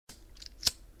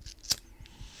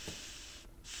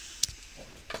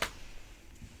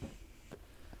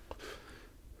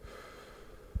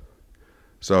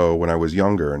So when I was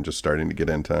younger and just starting to get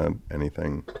into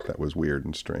anything that was weird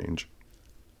and strange,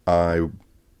 I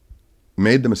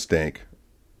made the mistake,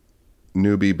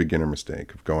 newbie beginner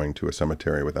mistake, of going to a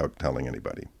cemetery without telling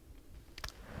anybody.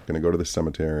 Going to go to the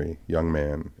cemetery, young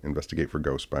man, investigate for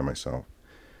ghosts by myself.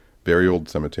 Very old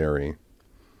cemetery.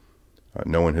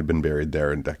 No one had been buried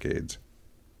there in decades.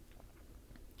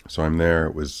 So I'm there.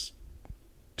 It was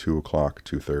 2 o'clock,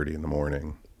 2:30 in the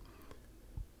morning.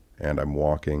 And I'm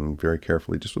walking very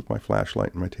carefully, just with my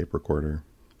flashlight and my tape recorder.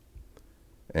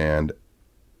 And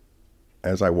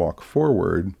as I walk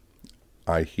forward,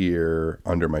 I hear,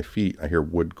 under my feet, I hear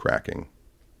wood cracking.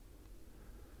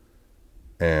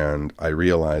 And I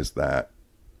realize that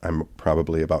I'm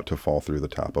probably about to fall through the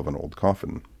top of an old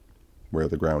coffin where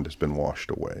the ground has been washed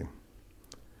away.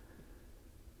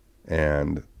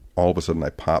 And all of a sudden I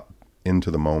pop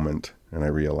into the moment and I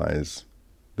realize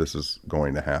this is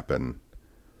going to happen.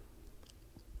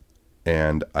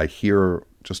 And I hear,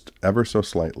 just ever so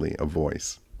slightly, a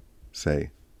voice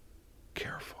say,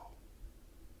 "Careful."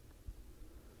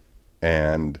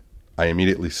 And I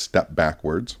immediately step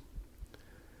backwards.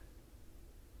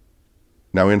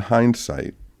 Now, in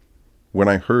hindsight, when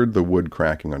I heard the wood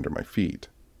cracking under my feet,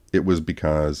 it was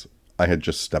because I had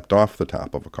just stepped off the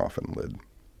top of a coffin lid,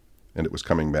 and it was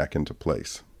coming back into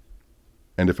place.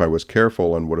 And if I was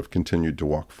careful and would have continued to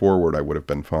walk forward, I would have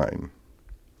been fine.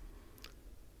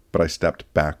 But I stepped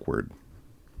backward,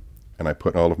 and I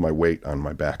put all of my weight on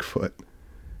my back foot,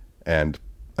 and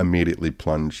immediately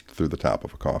plunged through the top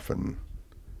of a coffin,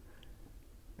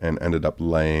 and ended up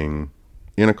laying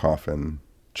in a coffin,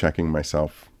 checking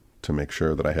myself to make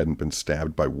sure that I hadn't been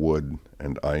stabbed by wood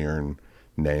and iron,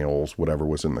 nails, whatever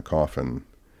was in the coffin.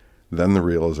 Then the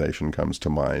realization comes to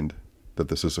mind that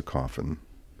this is a coffin,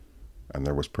 and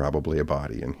there was probably a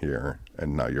body in here,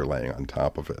 and now you're laying on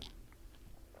top of it.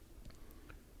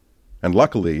 And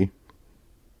luckily,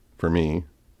 for me,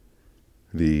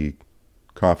 the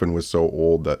coffin was so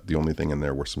old that the only thing in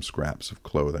there were some scraps of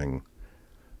clothing,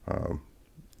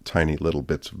 tiny little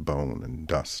bits of bone and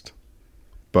dust.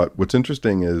 But what's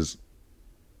interesting is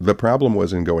the problem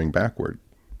was in going backward.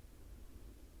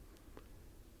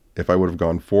 If I would have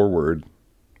gone forward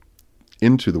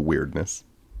into the weirdness,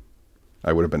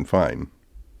 I would have been fine.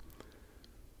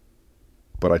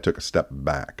 But I took a step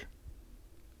back.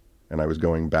 And I was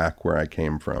going back where I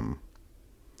came from.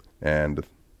 And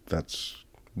that's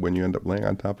when you end up laying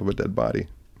on top of a dead body.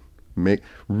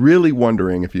 Really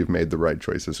wondering if you've made the right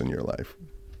choices in your life.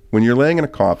 When you're laying in a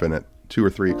coffin at 2 or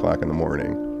 3 o'clock in the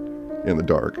morning, in the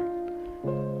dark,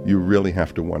 you really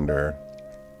have to wonder,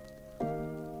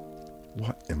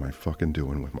 what am I fucking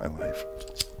doing with my life?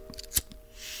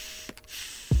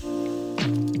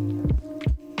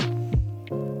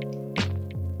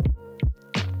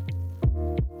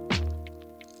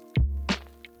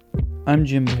 I'm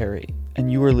Jim Perry,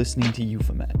 and you are listening to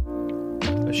Euphomet,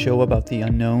 a show about the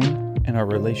unknown and our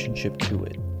relationship to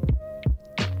it.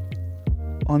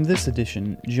 On this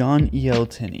edition, John E.L.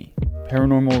 Tinney,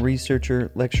 paranormal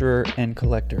researcher, lecturer, and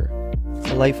collector,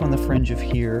 a life on the fringe of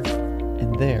here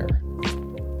and there,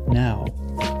 now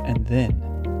and then.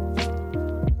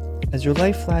 As your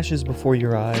life flashes before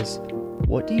your eyes,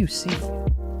 what do you see?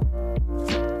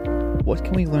 What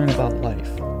can we learn about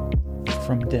life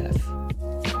from death?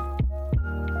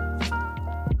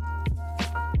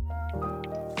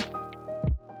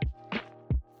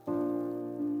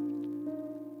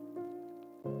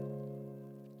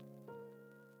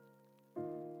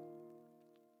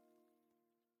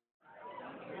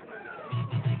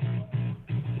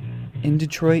 In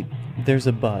Detroit, there's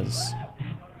a buzz,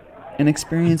 an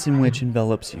experience in which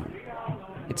envelops you.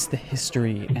 It's the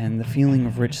history and the feeling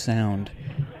of rich sound,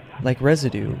 like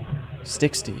residue,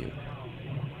 sticks to you.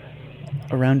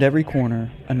 Around every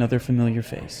corner, another familiar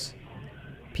face.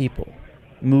 People,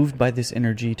 moved by this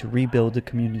energy to rebuild a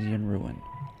community in ruin,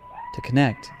 to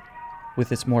connect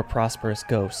with its more prosperous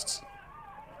ghosts,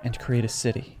 and create a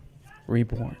city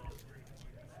reborn.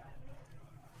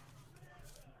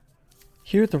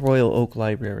 Here at the Royal Oak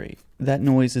Library, that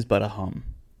noise is but a hum.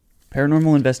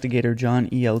 Paranormal investigator John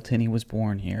E.L. Tinney was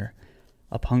born here.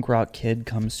 A punk rock kid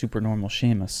comes supernormal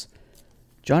Seamus.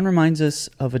 John reminds us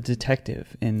of a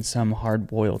detective in some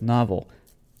hard-boiled novel.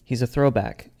 He's a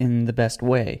throwback, in the best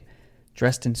way,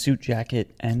 dressed in suit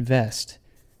jacket and vest.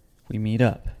 We meet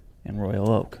up in Royal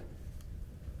Oak.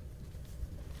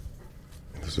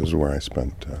 This is where I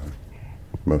spent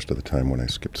most of the time when I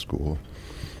skipped school.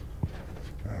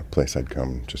 A place I'd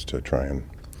come just to try and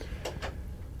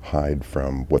hide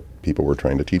from what people were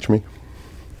trying to teach me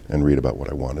and read about what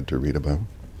I wanted to read about.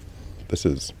 This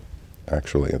is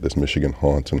actually this Michigan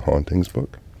Haunts and Hauntings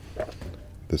book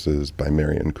This is by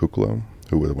Marian Kuklo,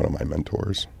 who was one of my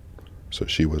mentors. So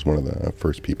she was one of the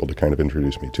first people to kind of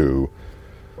introduce me to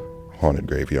haunted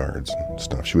graveyards and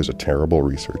stuff. She was a terrible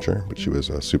researcher, but she was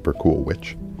a super cool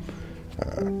witch.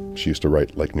 She used to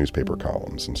write like newspaper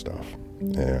columns and stuff.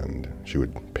 And she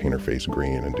would paint her face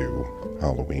green and do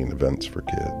Halloween events for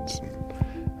kids.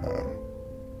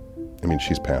 I mean,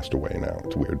 she's passed away now.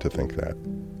 It's weird to think that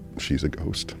she's a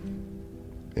ghost,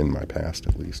 in my past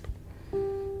at least.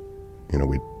 You know,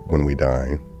 when we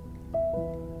die,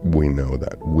 we know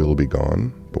that we'll be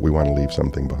gone, but we want to leave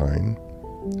something behind.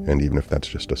 And even if that's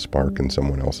just a spark in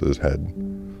someone else's head,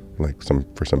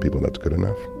 for some people that's good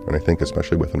enough. And I think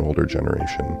especially with an older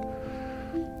generation,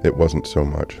 it wasn't so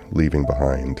much leaving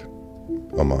behind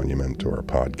a monument or a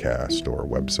podcast or a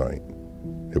website.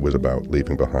 It was about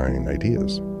leaving behind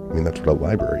ideas. I mean, that's what a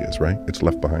library is, right? It's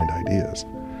left behind ideas.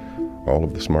 All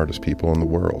of the smartest people in the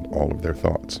world, all of their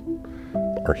thoughts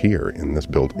are here in this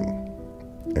building.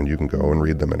 And you can go and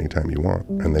read them anytime you want,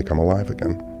 and they come alive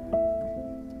again.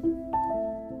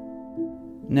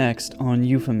 Next on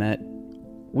Euphomet,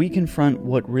 we confront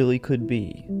what really could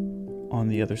be on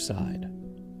the other side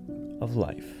of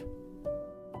life.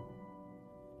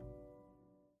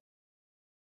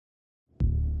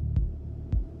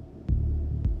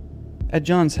 At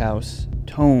John's house,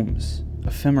 tomes,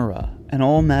 ephemera, and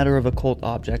all matter of occult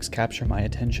objects capture my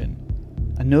attention.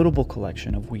 A notable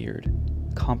collection of weird,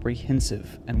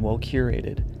 comprehensive, and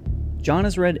well-curated. John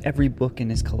has read every book in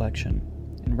his collection,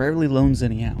 and rarely loans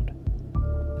any out.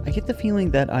 I get the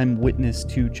feeling that I'm witness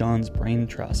to John's brain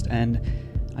trust, and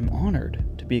I'm honored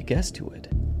to be a guest to it.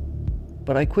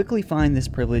 But I quickly find this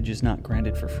privilege is not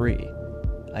granted for free.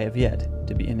 I have yet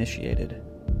to be initiated.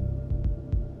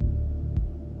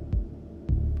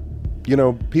 You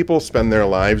know, people spend their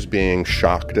lives being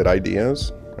shocked at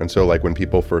ideas. And so, like, when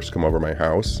people first come over my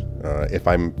house,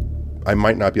 I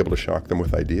might not be able to shock them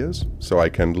with ideas, so I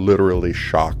can literally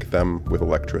shock them with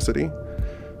electricity.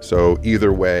 So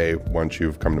either way, once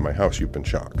you've come to my house, you've been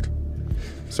shocked.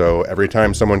 So every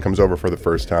time someone comes over for the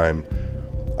first time,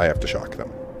 I have to shock them.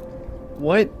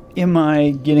 What am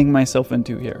I getting myself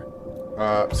into here?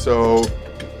 So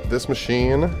this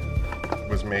machine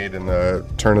was made in the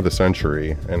turn of the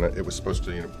century, and it was supposed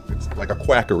to, it's like a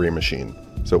quackery machine.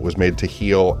 So it was made to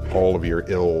heal all of your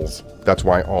ills. That's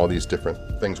why all these different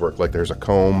things work. Like there's a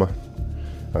comb,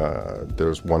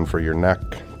 there's one for your neck,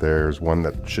 there's one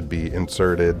that should be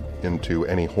inserted into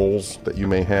any holes that you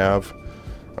may have.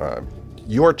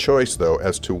 Your choice, though,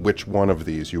 as to which one of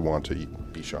these you want to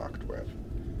be shocked with.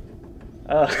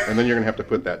 And then you're going to have to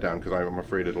put that down, because I'm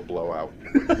afraid it'll blow out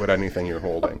with anything you're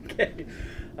holding. Okay.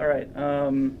 All right. Yeah,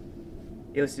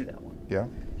 let's do that one. Yeah?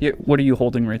 Here, what are you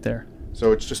holding right there?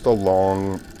 So it's just a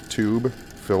long tube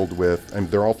filled with,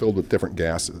 and they're all filled with different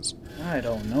gases. I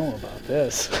don't know about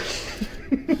this.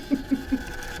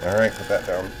 All right, put that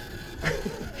down.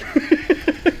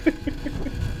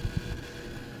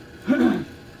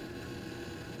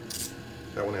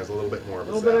 That one has a little bit more of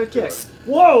a little bit of a to kick. it.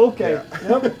 Whoa, okay. Yeah.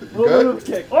 Yep, a little bit of a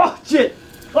kick. Oh, shit.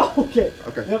 Oh, okay.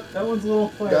 Okay. Yep, that one's a little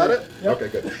flat. Got it? Yep.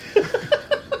 Okay, good.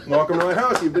 Welcome to my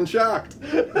house. You've been shocked.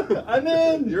 I'm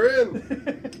in. You're in.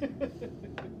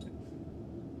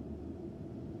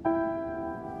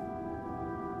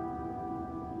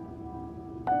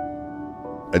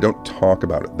 I don't talk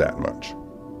about it that much,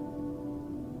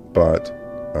 but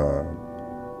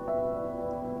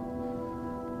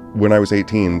when I was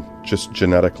 18, just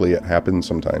genetically it happens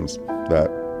sometimes that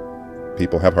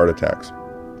people have heart attacks.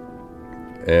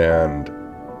 And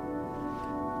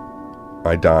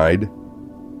I died.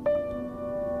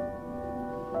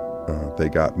 They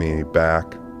got me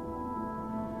back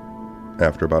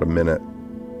after about a minute,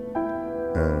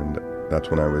 and that's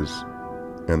when I was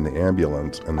in the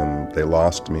ambulance, and then they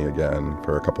lost me again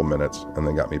for a couple minutes, and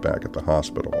they got me back at the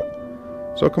hospital.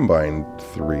 So combined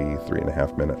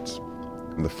 3.5 minutes.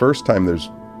 And the first time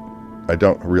I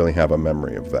don't really have a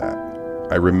memory of that.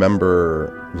 I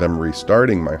remember them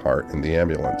restarting my heart in the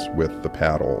ambulance with the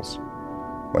paddles.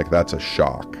 Like, that's a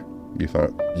shock. You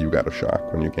thought you got a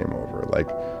shock when you came over. Like,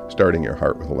 starting your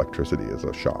heart with electricity is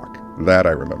a shock. That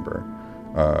I remember.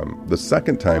 The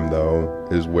second time, though,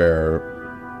 is where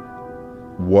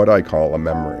what I call a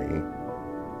memory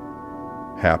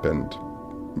happened,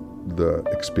 the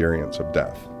experience of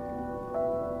death,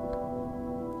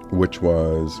 which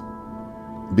was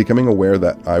becoming aware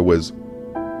that I was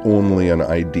only an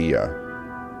idea,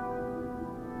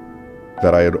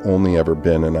 that I had only ever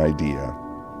been an idea,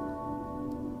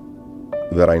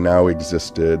 that I now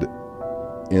existed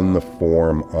in the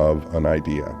form of an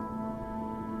idea.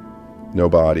 No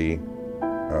body,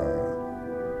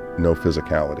 no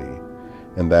physicality.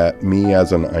 and that me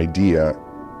as an idea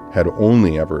had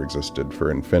only ever existed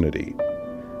for infinity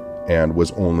and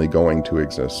was only going to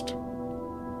exist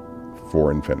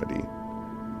for infinity,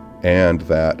 and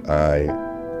that I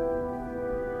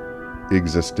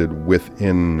existed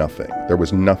within nothing. There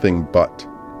was nothing but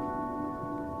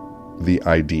the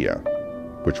idea,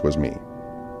 which was me.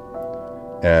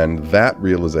 And that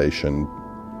realization,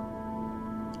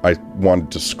 I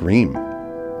wanted to scream,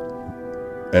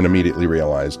 and immediately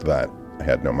realized that I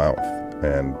had no mouth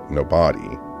and no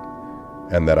body,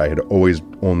 and that I had always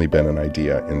only been an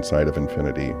idea inside of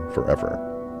infinity forever.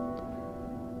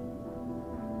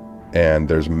 And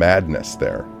there's madness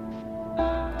there.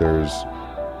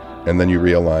 And then you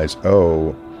realize,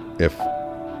 oh, if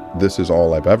this is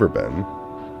all I've ever been,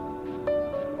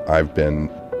 I've been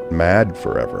mad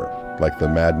forever. Like the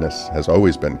madness has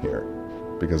always been here,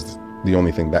 because the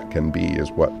only thing that can be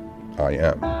is what I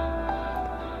am.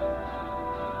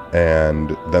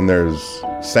 And then there's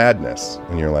sadness,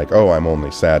 and you're like, oh, I'm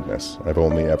only sadness. I've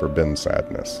only ever been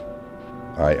sadness.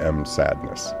 I am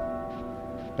sadness.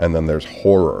 And then there's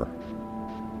horror.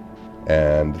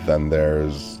 And then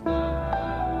there's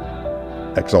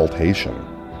exaltation.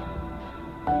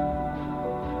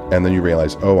 And then you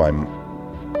realize, oh, I'm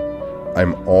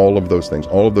all of those things.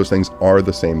 All of those things are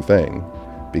the same thing,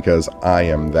 because I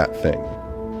am that thing,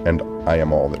 and I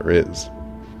am all there is.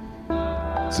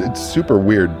 It's super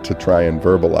weird to try and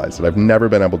verbalize it. I've never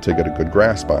been able to get a good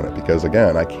grasp on it, because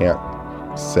again, I can't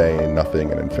say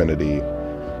nothing in infinity.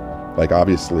 Like,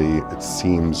 obviously, it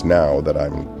seems now that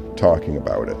I'm talking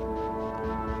about it,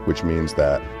 which means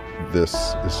that this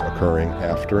is occurring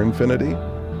after infinity.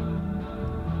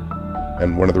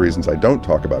 And one of the reasons I don't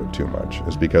talk about it too much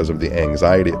is because of the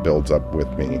anxiety it builds up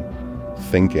with me,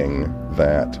 thinking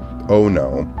that, oh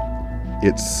no,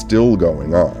 it's still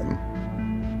going on.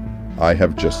 I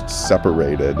have just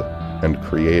separated and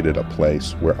created a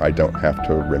place where I don't have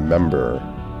to remember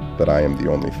that I am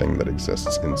the only thing that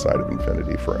exists inside of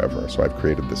infinity forever. So I've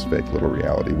created this fake little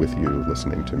reality with you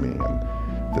listening to me, and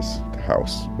this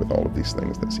house with all of these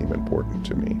things that seem important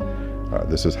to me.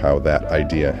 This is how that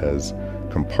idea has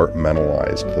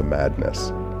compartmentalized the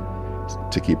madness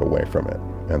to keep away from it,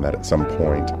 and that at some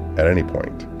point, at any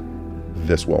point,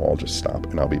 this will all just stop,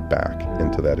 and I'll be back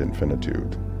into that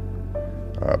infinitude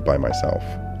by myself,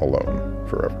 alone,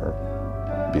 forever,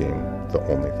 being the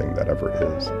only thing that ever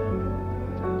is.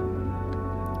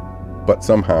 But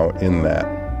somehow in that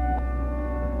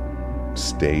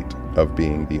state of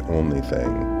being the only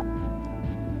thing,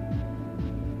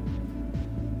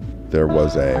 there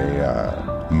was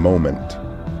a moment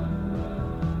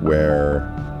where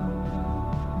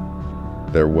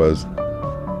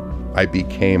I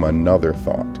became another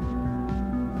thought.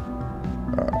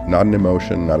 Not an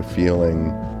emotion, not a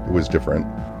feeling. It was different.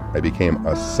 I became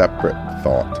a separate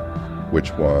thought,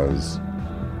 which was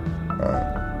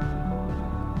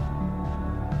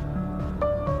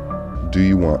do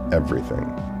you want everything?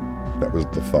 That was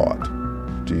the thought.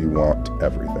 Do you want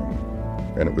everything?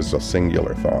 And it was a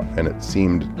singular thought, and it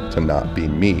seemed to not be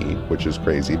me, which is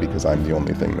crazy because I'm the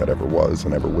only thing that ever was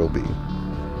and ever will be.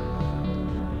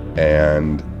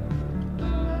 And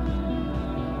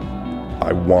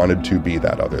I wanted to be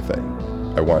that other thing.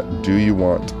 Do you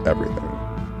want everything?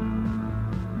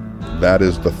 That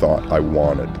is the thought I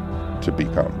wanted to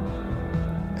become.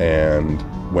 And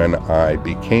when I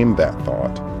became that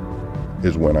thought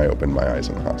is when I opened my eyes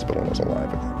in the hospital and was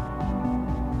alive again.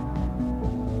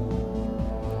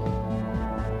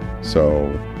 So,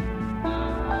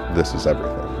 this is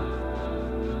everything.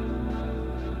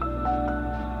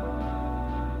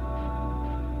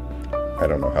 I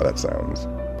don't know how that sounds,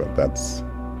 but that's...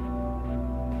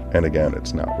 And again,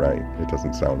 it's not right. It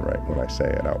doesn't sound right when I say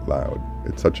it out loud.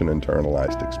 It's such an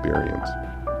internalized experience,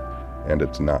 and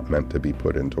it's not meant to be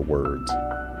put into words.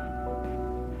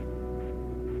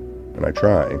 And I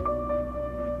try,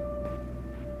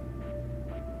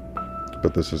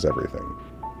 but this is everything.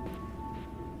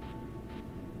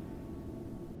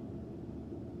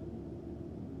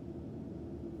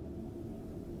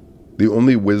 The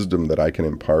only wisdom that I can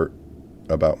impart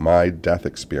about my death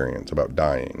experience, about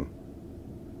dying,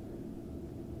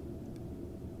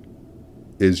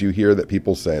 is you hear that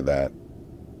people say that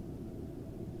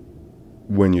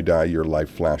when you die, your life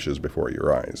flashes before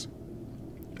your eyes.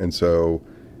 And so,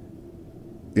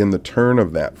 in the turn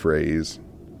of that phrase,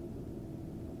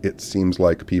 it seems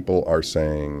like people are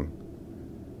saying,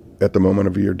 at the moment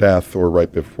of your death or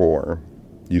right before,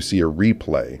 you see a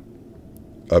replay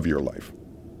of your life.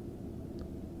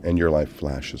 And your life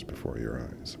flashes before your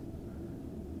eyes.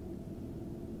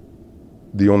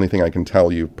 The only thing I can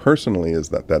tell you personally is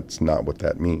that that's not what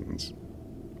that means.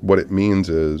 What it means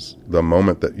is the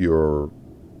moment that you're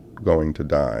going to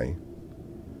die,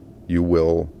 you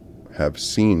will have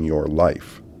seen your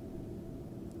life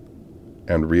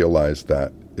and realized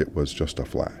that it was just a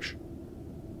flash.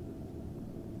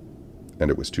 And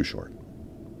it was too short.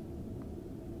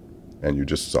 And you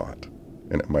just saw it.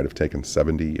 And it might have taken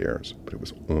 70 years, but it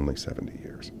was only 70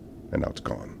 years. And now it's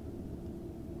gone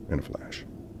in a flash.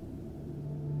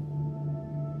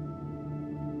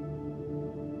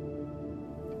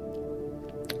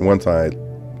 Once I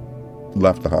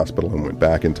left the hospital and went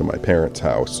back into my parents'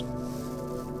 house,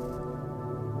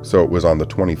 so it was on the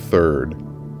 23rd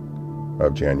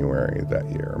of January that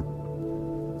year,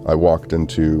 I walked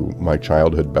into my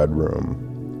childhood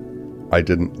bedroom. I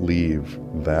didn't leave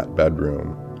that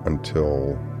bedroom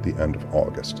until the end of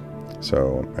August.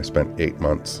 So I spent 8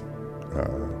 months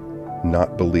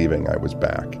not believing I was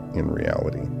back in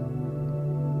reality,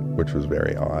 which was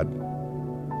very odd.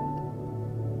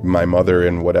 My mother,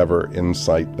 in whatever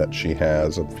insight that she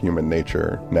has of human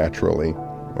nature naturally,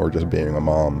 or just being a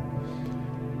mom,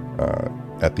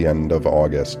 at the end of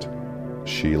August,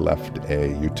 she left a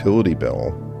utility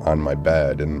bill on my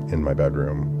bed in my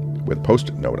bedroom with a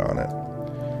Post-it note on it.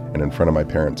 And in front of my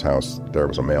parents' house, there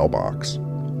was a mailbox.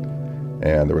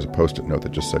 And there was a Post-it note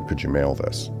that just said, "Could you mail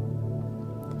this?"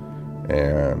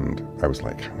 And I was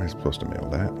like, how am I supposed to mail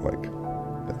that? Like,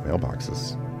 that mailbox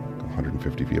is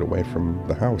 150 feet away from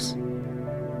the house.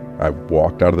 I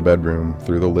walked out of the bedroom,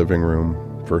 through the living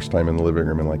room, first time in the living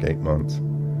room in like 8 months.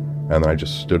 And then I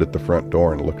just stood at the front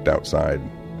door and looked outside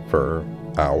for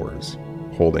hours,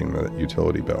 holding the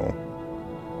utility bill.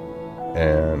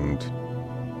 And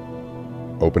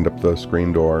opened up the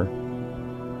screen door,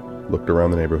 looked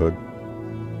around the neighborhood,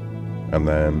 and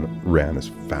then ran as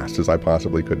fast as I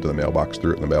possibly could to the mailbox,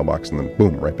 threw it in the mailbox, and then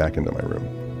boom, right back into my room.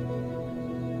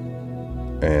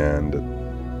 And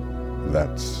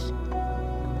that's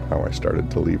how I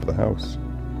started to leave the house.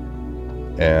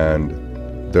 And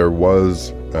there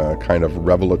was a kind of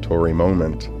revelatory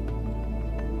moment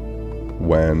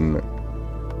when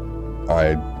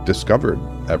I discovered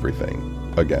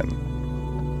everything again.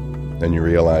 And you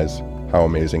realize how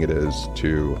amazing it is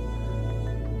to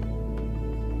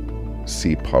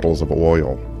see puddles of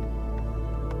oil,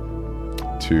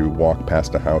 to walk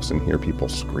past a house and hear people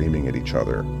screaming at each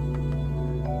other,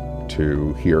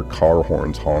 to hear car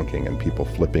horns honking and people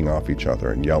flipping off each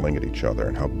other and yelling at each other,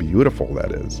 and how beautiful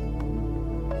that is.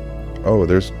 Oh,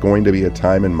 there's going to be a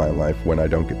time in my life when I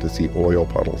don't get to see oil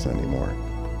puddles anymore.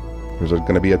 There's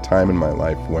going to be a time in my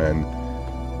life when,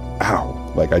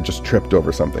 ow, like I just tripped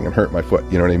over something and hurt my foot,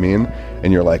 you know what I mean?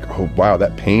 And you're like, oh wow,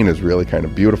 that pain is really kind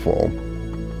of beautiful.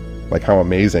 Like, how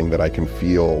amazing that I can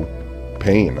feel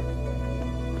pain.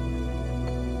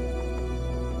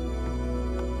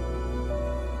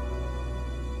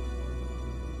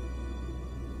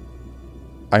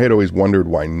 I had always wondered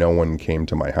why no one came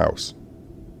to my house.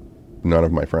 None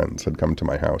of my friends had come to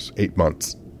my house. 8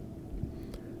 months.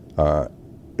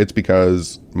 It's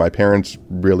because my parents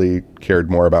really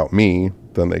cared more about me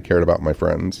than they cared about my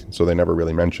friends, so they never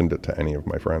really mentioned it to any of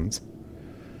my friends.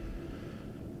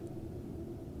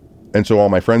 And so all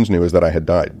my friends knew is that I had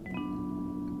died.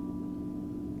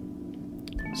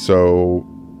 So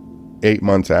 8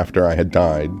 months after I had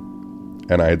died,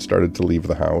 and I had started to leave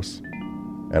the house,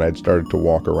 and I'd started to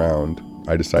walk around,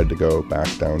 I decided to go back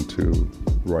down to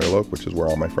Royal Oak, which is where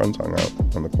all my friends hung out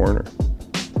on the corner.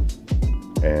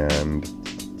 And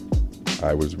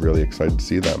I was really excited to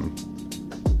see them.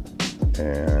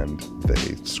 And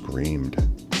they screamed.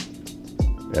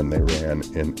 And they ran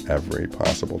in every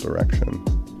possible direction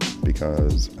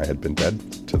because I had been dead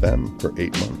to them for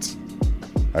 8 months.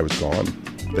 I was gone.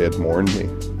 They had mourned me.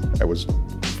 I was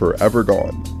forever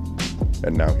gone.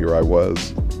 And now here I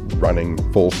was, running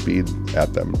full speed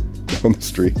at them down the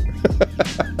street.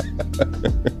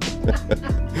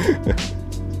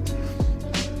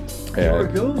 You were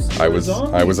a ghost. I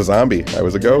was a zombie. I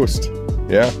was a ghost.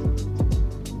 Yeah.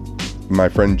 My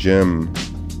friend Jim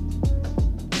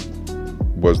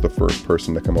was the first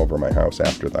person to come over my house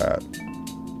after that.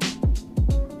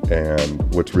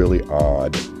 And what's really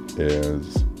odd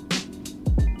is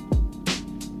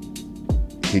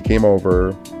he came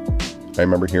over. I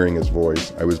remember hearing his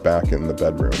voice. I was back in the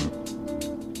bedroom,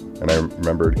 and I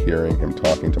remembered hearing him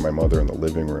talking to my mother in the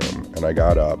living room. And I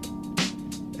got up,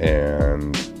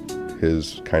 and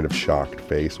his kind of shocked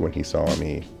face when he saw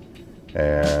me,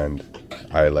 and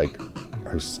I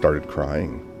started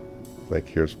crying. Like,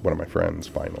 here's one of my friends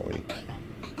finally.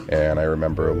 And I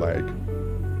remember like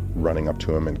running up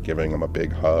to him and giving him a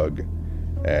big hug,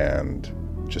 and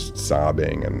just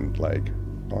sobbing and like,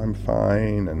 oh, I'm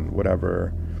fine and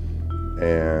whatever.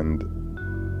 And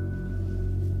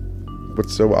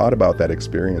what's so odd about that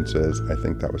experience is I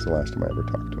think that was the last time I ever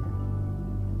talked to him.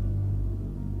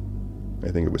 I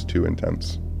think it was too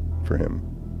intense for him.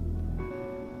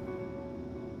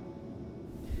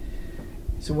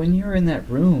 So when you were in that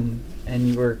room and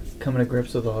you were coming to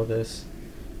grips with all this,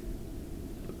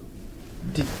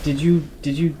 did you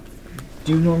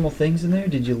do normal things in there?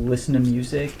 Did you listen to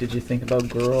music? Did you think about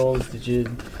girls?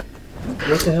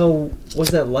 What the hell was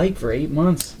that like for 8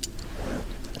 months?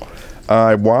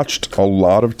 I watched a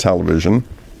lot of television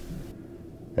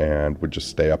and would just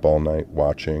stay up all night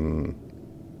watching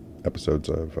episodes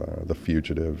of The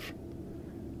Fugitive,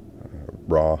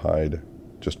 Rawhide,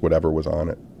 just whatever was on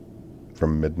it,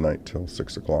 from midnight till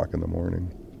 6 o'clock in the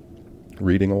morning.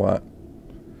 Reading a lot.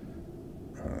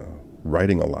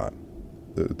 Writing a lot.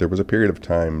 There was a period of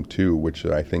time, too, which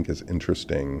I think is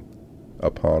interesting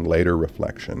upon later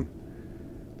reflection.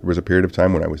 There was a period of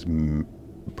time when I was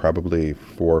probably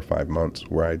 4 or 5 months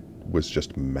where I was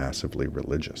just massively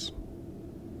religious.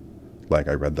 Like,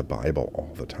 I read the Bible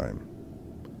all the time.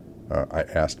 I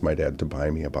asked my dad to buy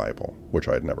me a Bible, which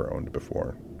I had never owned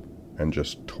before, and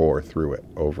just tore through it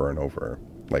over and over,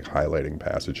 like highlighting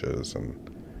passages and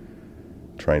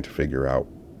trying to figure out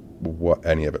what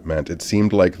any of it meant. It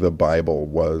seemed like the Bible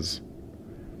was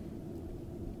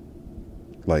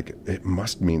like, it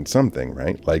must mean something,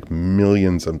 right? Like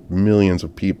millions and millions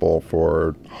of people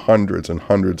for hundreds and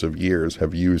hundreds of years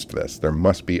have used this. There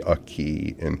must be a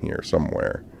key in here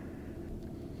somewhere.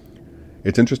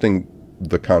 It's interesting,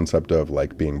 the concept of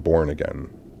like being born again,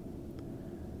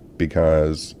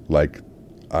 because like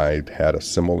I had a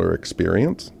similar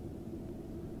experience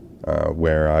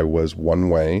where I was one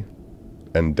way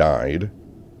and died,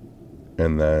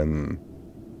 and then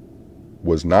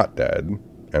was not dead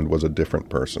and was a different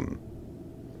person.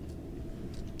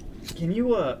 Can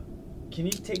you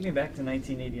take me back to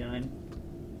 1989?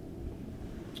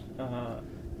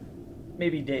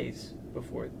 Maybe days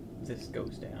before this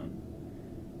goes down.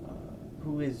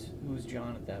 Who's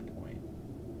John at that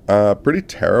point? Pretty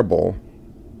terrible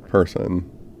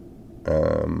person.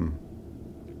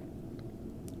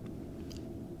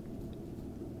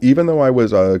 Even though I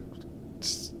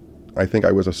think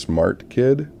I was a smart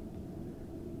kid,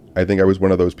 I think I was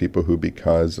one of those people who,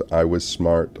 because I was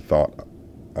smart, thought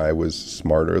I was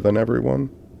smarter than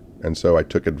everyone. And so I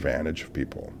took advantage of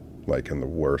people, like in the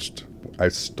worst. I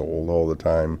stole all the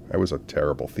time. I was a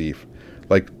terrible thief.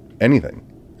 Like anything.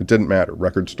 It didn't matter.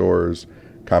 Record stores,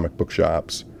 comic book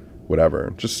shops,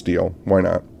 whatever. Just steal. Why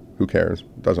not? Who cares?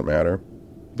 It doesn't matter.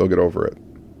 They'll get over it.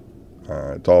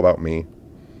 It's all about me.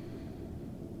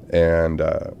 And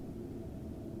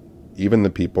even the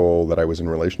people that I was in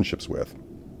relationships with,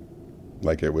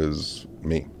 like it was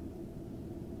me.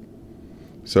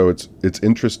 So it's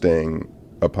interesting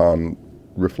upon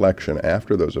reflection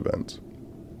after those events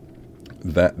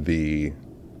that the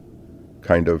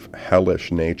kind of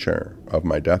hellish nature of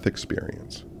my death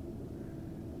experience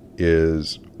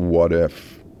is, what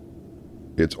if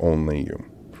it's only you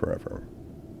forever?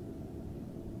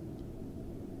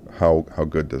 How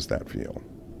good does that feel?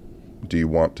 Do you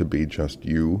want to be just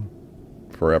you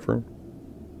forever?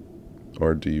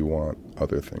 Or do you want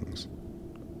other things?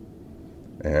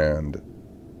 And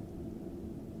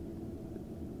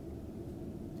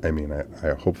I mean, I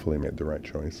hopefully made the right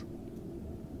choice.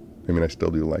 I mean, I still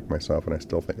do like myself, and I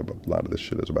still think about a lot of this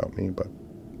shit is about me, but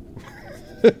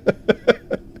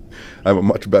I'm a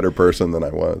much better person than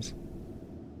I was.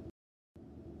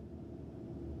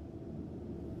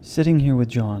 Sitting here with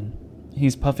John,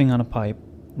 he's puffing on a pipe,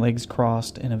 legs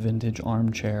crossed in a vintage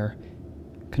armchair,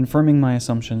 confirming my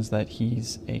assumptions that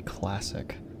he's a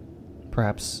classic,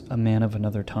 perhaps a man of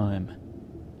another time.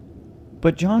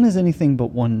 But John is anything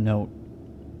but one note.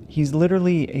 He's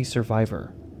literally a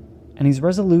survivor, and he's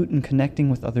resolute in connecting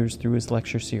with others through his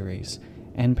lecture series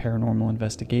and paranormal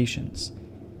investigations.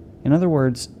 In other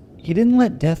words, he didn't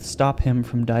let death stop him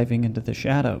from diving into the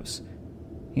shadows.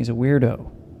 He's a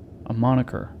weirdo, a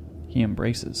moniker he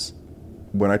embraces.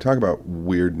 When I talk about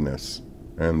weirdness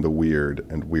and the weird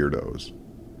and weirdos,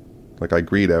 like I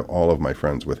greet all of my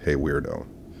friends with, "Hey, weirdo."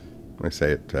 I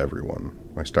say it to everyone.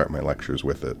 I start my lectures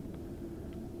with it.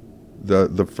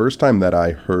 The first time that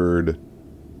I heard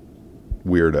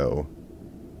weirdo,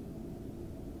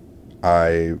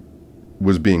 I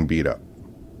was being beat up.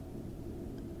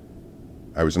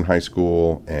 I was in high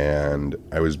school and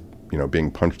I was, being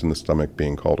punched in the stomach,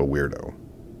 being called a weirdo.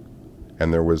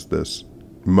 And there was this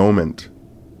moment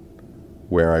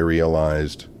where I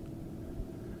realized,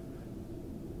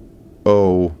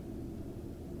 oh,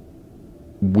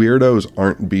 weirdos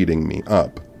aren't beating me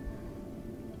up.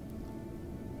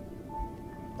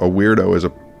 A weirdo is a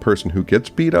person who gets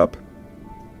beat up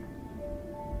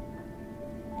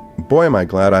boy, am I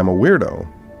glad I'm a weirdo.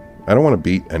 I don't want to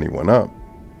beat anyone up.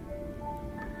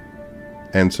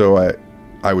 And so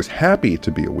I was happy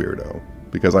to be a weirdo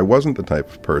because I wasn't the type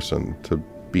of person to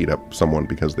beat up someone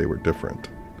because they were different.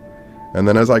 And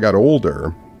then as I got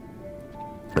older,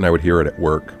 and I would hear it at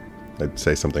work, I'd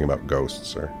say something about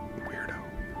ghosts or weirdo.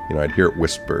 You know, I'd hear it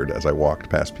whispered as I walked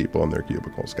past people in their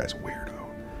cubicles, guy's a weirdo.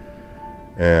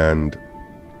 And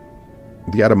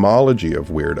the etymology of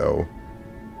weirdo,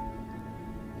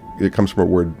 it comes from a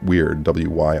word weird,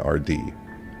 W-Y-R-D.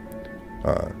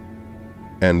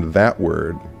 And that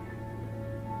word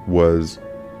was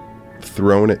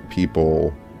thrown at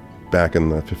people back in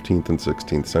the 15th and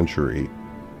 16th century.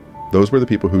 Those were the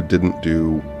people who didn't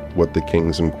do what the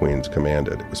kings and queens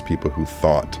commanded. It was people who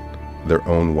thought their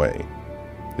own way.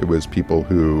 It was people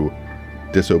who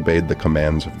disobeyed the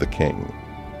commands of the king.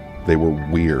 They were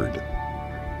weird.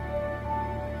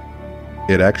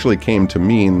 It actually came to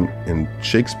mean, and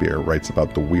Shakespeare writes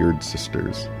about the weird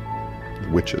sisters, the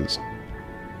witches.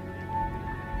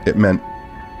 It meant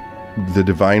the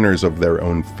diviners of their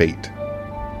own fate,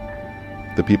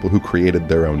 the people who created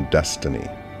their own destiny.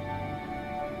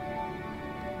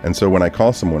 And so when I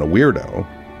call someone a weirdo,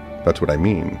 that's what I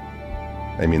mean.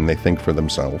 I mean, they think for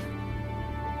themselves.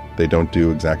 They don't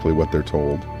do exactly what they're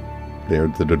told. They are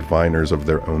the diviners of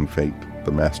their own fate,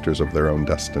 the masters of their own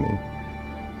destiny.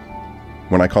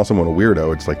 When I call someone a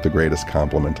weirdo, it's like the greatest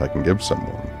compliment I can give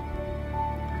someone.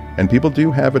 And people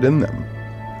do have it in them.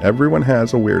 Everyone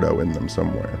has a weirdo in them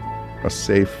somewhere. A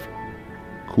safe,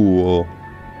 cool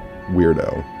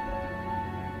weirdo.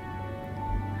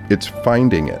 It's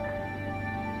finding it.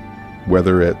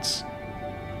 Whether it's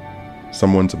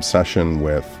someone's obsession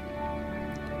with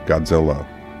Godzilla,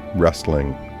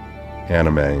 wrestling,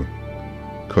 anime,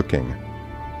 cooking,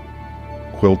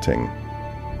 quilting.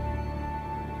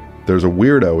 There's a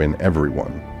weirdo in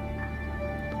everyone.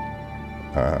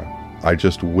 I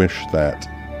just wish that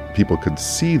people could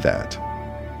see that.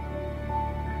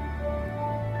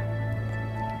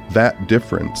 That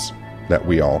difference that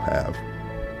we all have.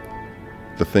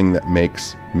 The thing that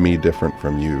makes me different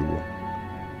from you.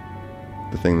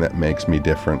 The thing that makes me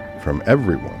different from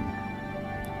everyone.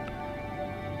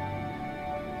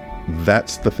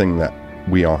 That's the thing that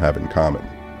we all have in common.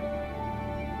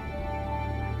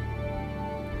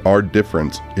 Our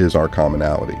difference is our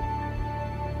commonality.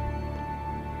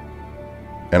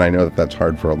 And I know that that's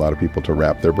hard for a lot of people to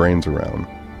wrap their brains around.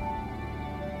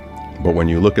 But when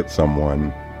you look at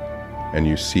someone and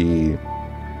you see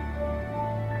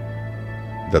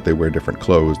that they wear different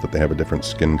clothes, that they have a different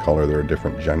skin color, they're a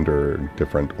different gender,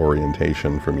 different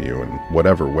orientation from you in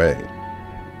whatever way,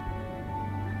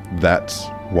 that's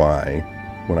why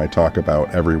when I talk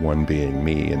about everyone being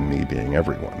me and me being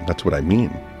everyone, that's what I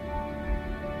mean.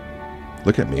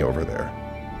 Look at me over there.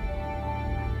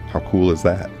 How cool is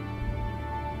that?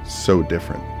 So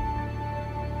different.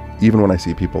 Even when I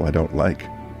see people I don't like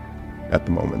at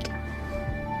the moment.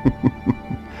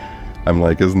 I'm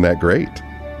like, isn't that great?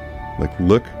 Like,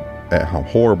 look at how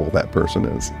horrible that person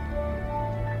is.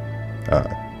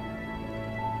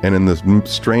 And in this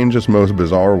strangest, most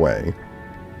bizarre way,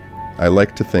 I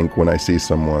like to think when I see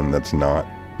someone that's not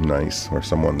nice or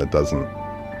someone that doesn't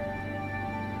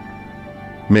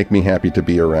make me happy to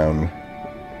be around,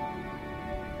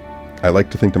 I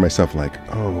like to think to myself like,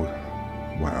 oh,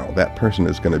 wow, that person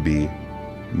is going to be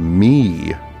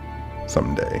me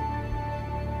someday.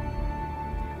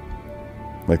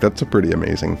 Like, that's a pretty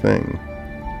amazing thing.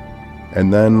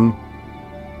 And then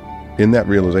in that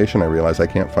realization, I realize I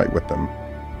can't fight with them.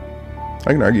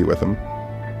 I can argue with them,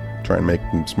 try and make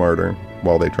them smarter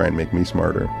while they try and make me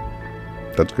smarter.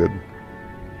 That's good.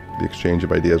 The exchange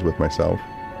of ideas with myself.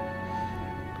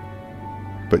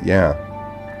 But yeah,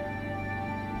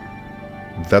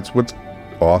 that's what's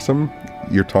awesome.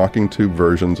 You're talking to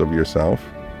versions of yourself.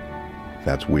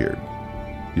 That's weird.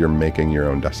 You're making your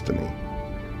own destiny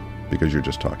because you're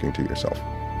just talking to yourself.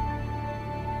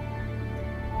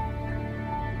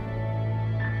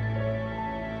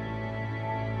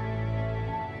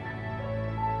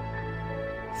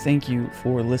 Thank you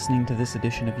for listening to this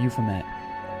edition of Euphomet.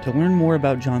 To learn more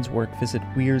about John's work, visit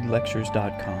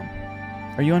weirdlectures.com.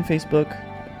 Are you on Facebook?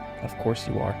 Of course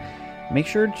you are. Make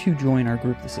sure to join our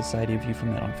group, the Society of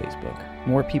Euphomet, on Facebook.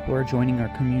 More people are joining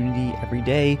our community every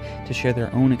day to share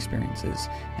their own experiences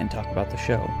and talk about the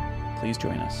show. Please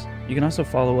join us. You can also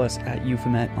follow us at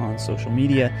Euphomet on social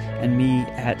media and me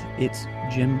at It's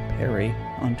Jim Perry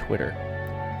on Twitter.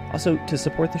 Also, to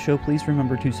support the show, please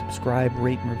remember to subscribe,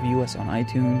 rate, and review us on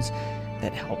iTunes.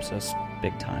 That helps us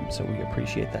big time, so we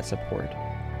appreciate that support.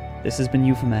 This has been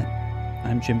Euphomet.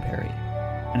 I'm Jim Perry.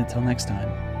 And until next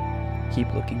time,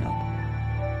 keep looking up.